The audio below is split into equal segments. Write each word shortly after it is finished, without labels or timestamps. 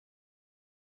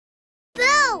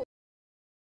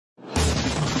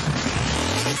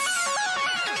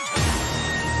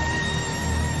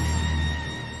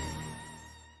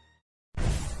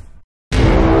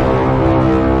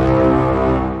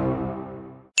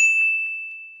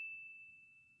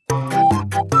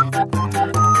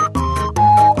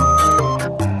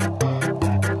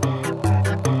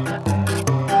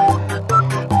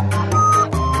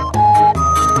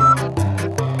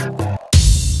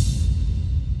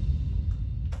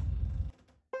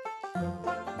Bungee,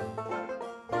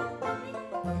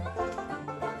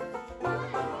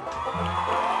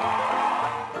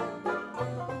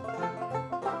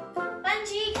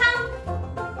 come.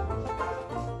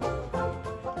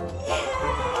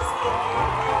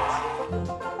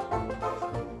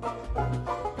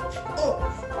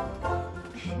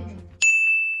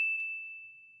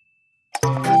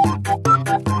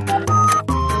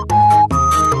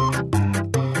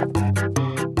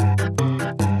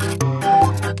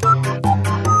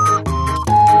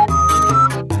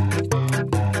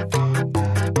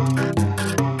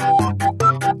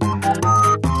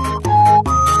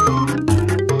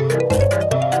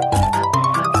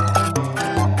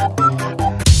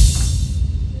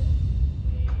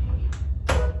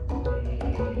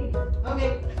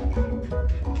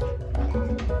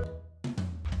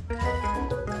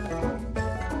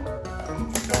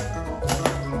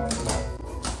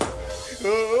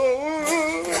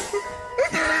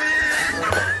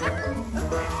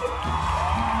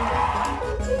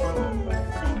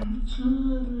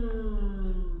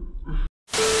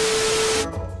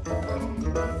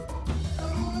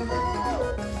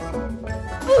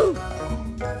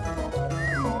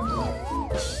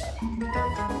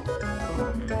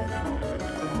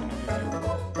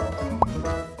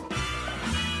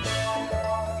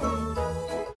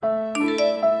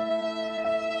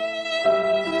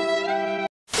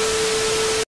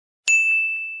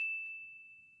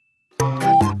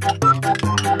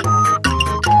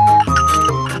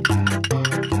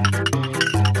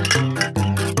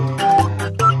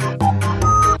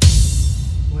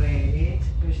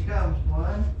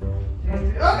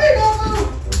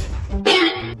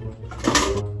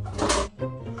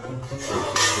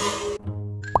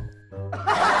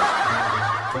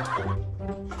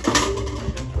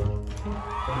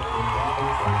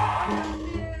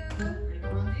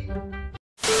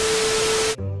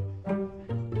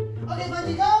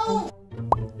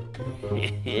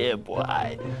 Yeah,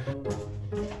 boy.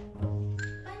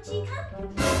 Bungee,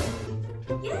 come.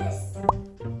 Yes.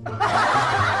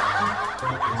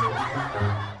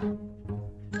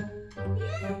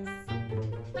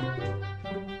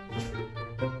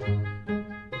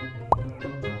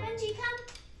 Bungee, come.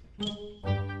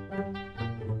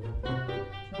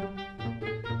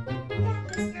 Yeah,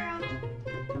 this girl.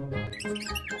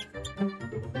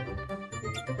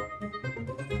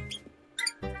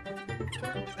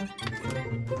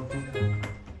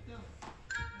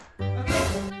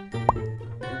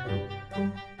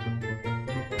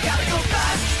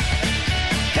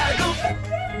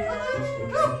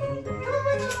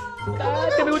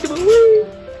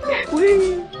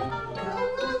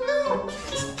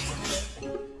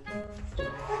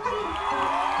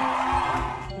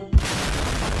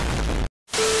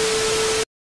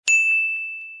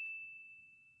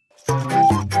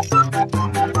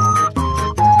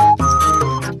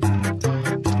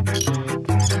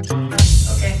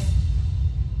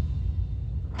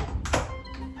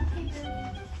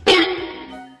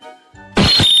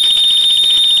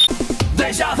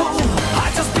 Deja vu,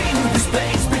 I just been in this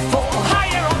place before.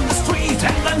 Higher on the street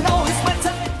and I know it's my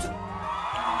time to...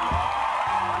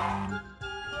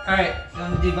 Alright, you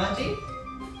want to do bungee?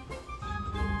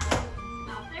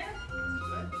 Out there?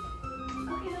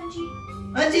 Okay, Bungee.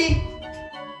 Bungee!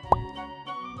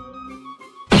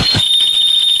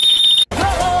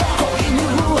 Going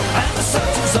new and the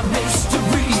search is a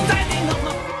mystery. Standing on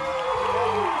the...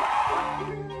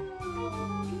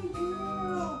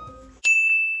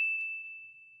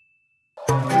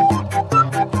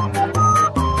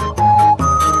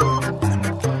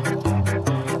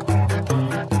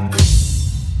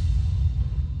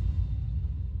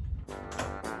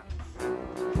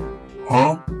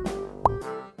 Huh?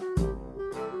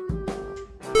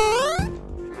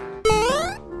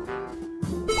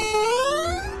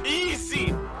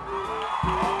 Easy.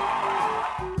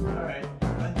 Alright,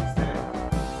 bungee stand.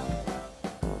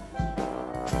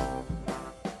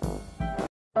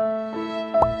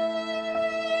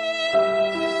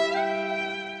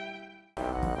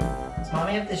 Does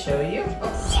mommy have to show you?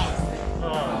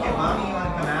 Okay, mommy, you want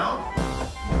to come out?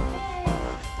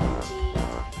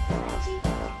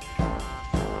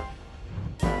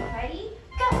 Ready?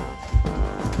 Go!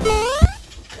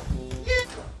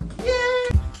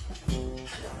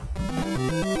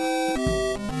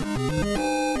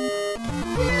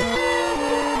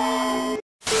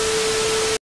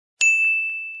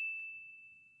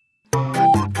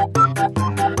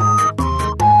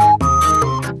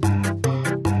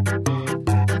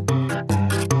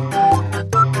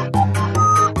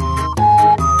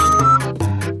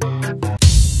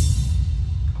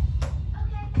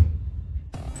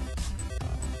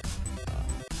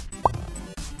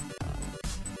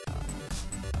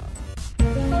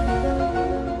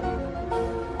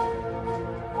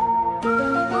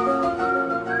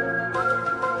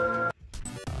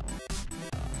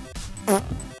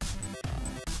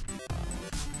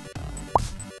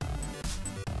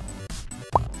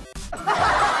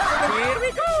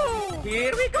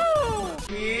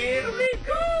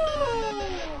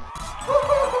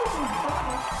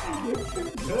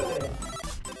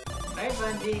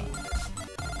 Bungie.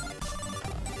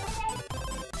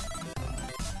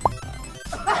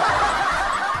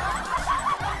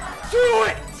 Do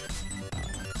it!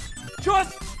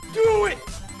 Just do it!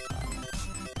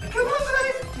 Come on,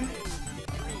 guys.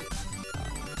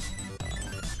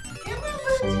 Come on,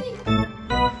 Bungie.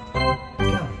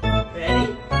 Go. Ready?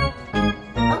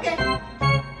 Okay.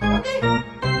 Okay.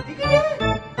 You can do it.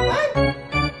 Come on.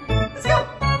 Let's go.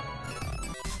 All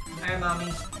right, Mommy.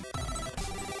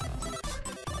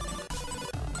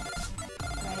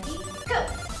 Ready, go.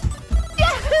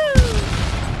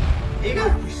 Here you go.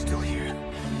 Are we still here?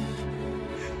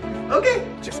 Okay.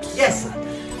 Just a Yes.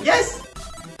 second. Yes.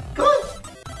 Come on.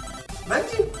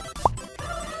 Bungie.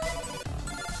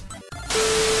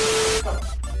 Go.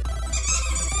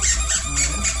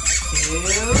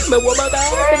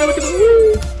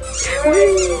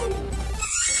 1, 2.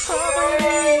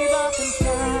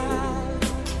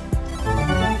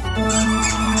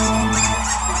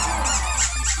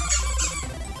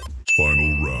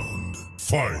 Final round.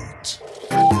 Fight!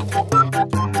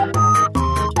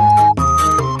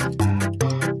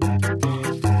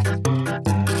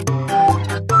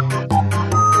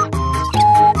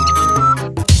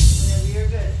 Whenever you're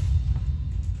good.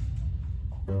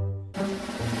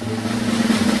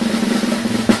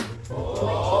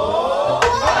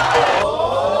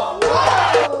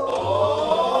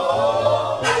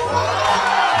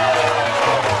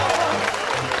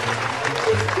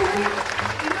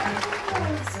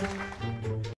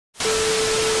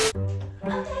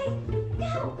 Okay,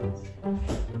 go.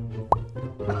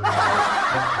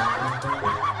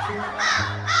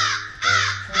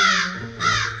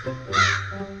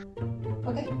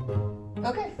 Okay.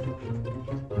 Okay.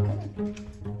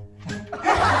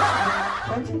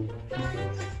 Bungie.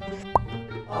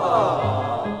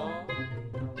 Aww.